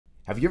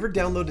Have you ever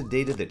downloaded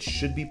data that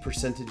should be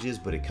percentages,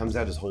 but it comes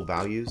out as whole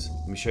values?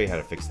 Let me show you how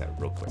to fix that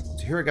real quick.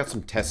 So here I got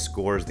some test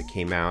scores that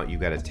came out. You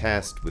got a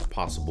test with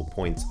possible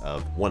points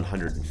of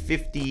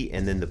 150,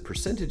 and then the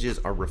percentages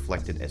are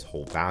reflected as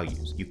whole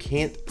values. You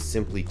can't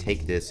simply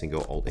take this and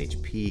go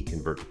Alt-HP,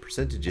 convert to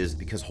percentages,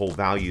 because whole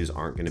values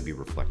aren't going to be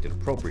reflected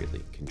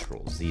appropriately.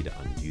 Control-Z to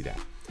undo that.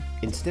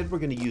 Instead, we're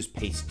going to use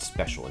paste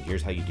special, and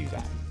here's how you do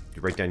that.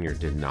 You write down your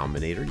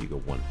denominator, you go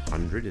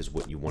 100 is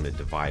what you want to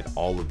divide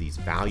all of these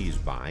values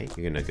by.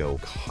 You're going to go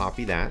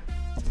copy that,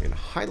 you're going to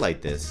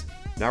highlight this.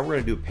 Now we're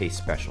going to do a paste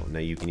special. Now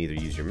you can either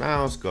use your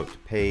mouse, go up to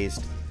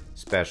paste,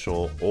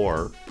 special,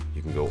 or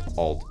you can go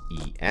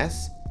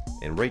Alt-ES,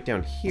 and right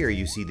down here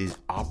you see these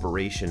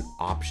operation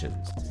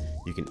options.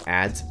 You can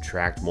add,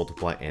 subtract,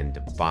 multiply, and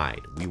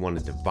divide. We want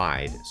to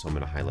divide, so I'm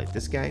going to highlight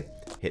this guy,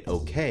 hit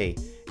OK,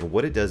 and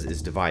what it does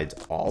is divides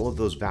all of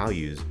those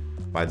values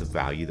by the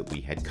value that we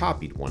had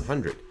copied,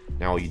 100.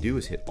 Now all you do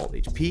is hit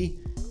Alt-HP,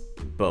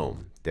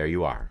 boom, there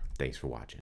you are. Thanks for watching.